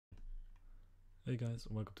Hey guys,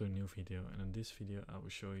 welcome to a new video, and in this video I will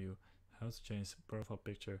show you how to change the profile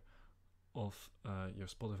picture of your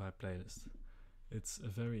Spotify playlist. It's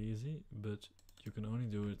very easy, but you can only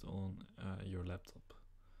do it on your laptop.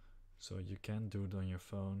 So you can't do it on your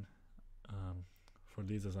phone. For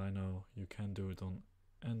these, as I know, you can't do it on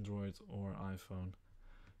Android or iPhone.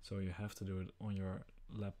 So you have to do it on your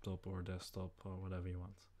laptop or desktop or whatever you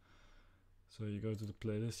want. So you go to the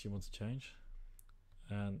playlist you want to change,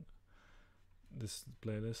 and this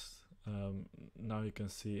playlist, now you can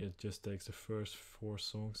see it just takes the first 4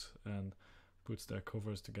 songs and puts their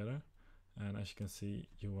covers together. And as you can see,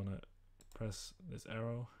 you want to press this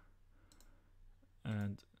arrow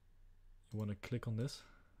and you want to click on this,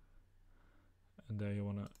 and there you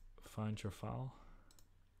want to find your file,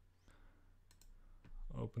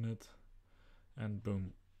 open it, and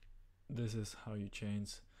boom, this is how you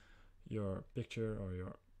change your picture or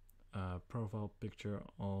your profile picture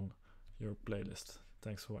on your playlist.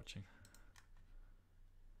 Thanks for watching.